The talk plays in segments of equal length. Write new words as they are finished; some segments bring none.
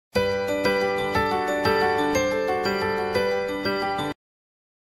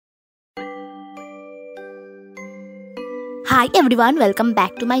Hi everyone, welcome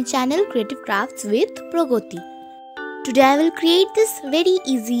back to my channel Creative Crafts with Pragati. Today I will create this very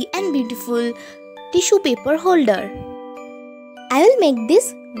easy and beautiful tissue paper holder. I will make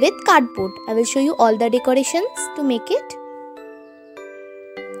this with cardboard. I will show you all the decorations to make it.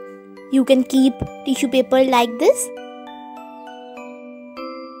 You can keep tissue paper like this.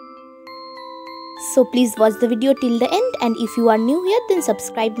 So please watch the video till the end, and if you are new here then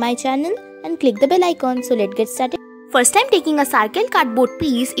subscribe my channel and click the bell icon. So let's get started. First, I am taking a circle cardboard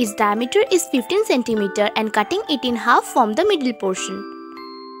piece. Its diameter is 15 cm and cutting it in half from the middle portion.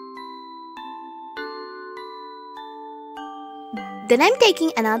 Then I am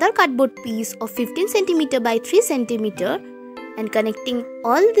taking another cardboard piece of 15 cm by 3 cm and connecting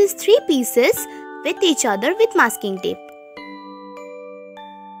all these three pieces with each other with masking tape.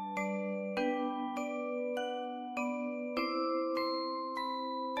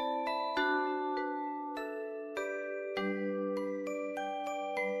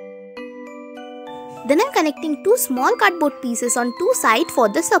 Then I am connecting two small cardboard pieces on two sides for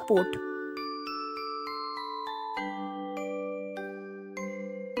the support.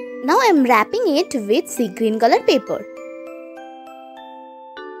 Now I am wrapping it with sea green color paper.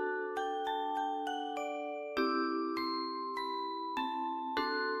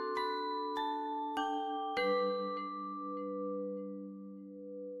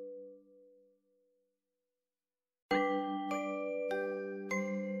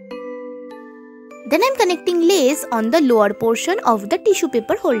 Then I am connecting lace on the lower portion of the tissue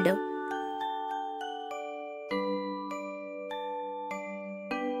paper holder.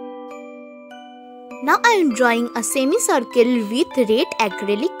 Now I am drawing a semicircle with red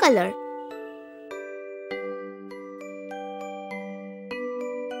acrylic color.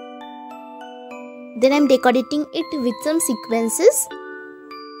 Then I am decorating it with some sequences.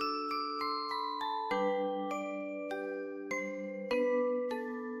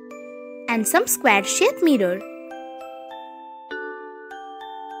 And some square shaped mirror.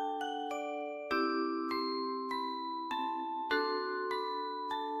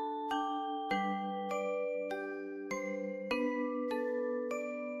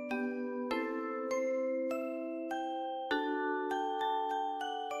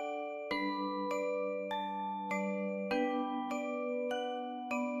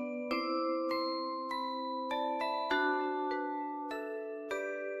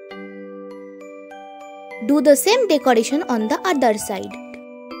 Do the same decoration on the other side.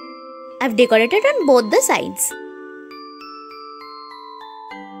 I've decorated on both the sides.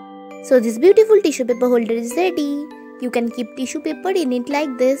 So this beautiful tissue paper holder is ready. You can keep tissue paper in it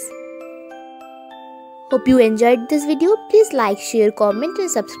like this. Hope you enjoyed this video. Please like, share, comment and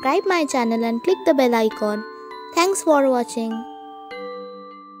subscribe my channel and click the bell icon. Thanks for watching.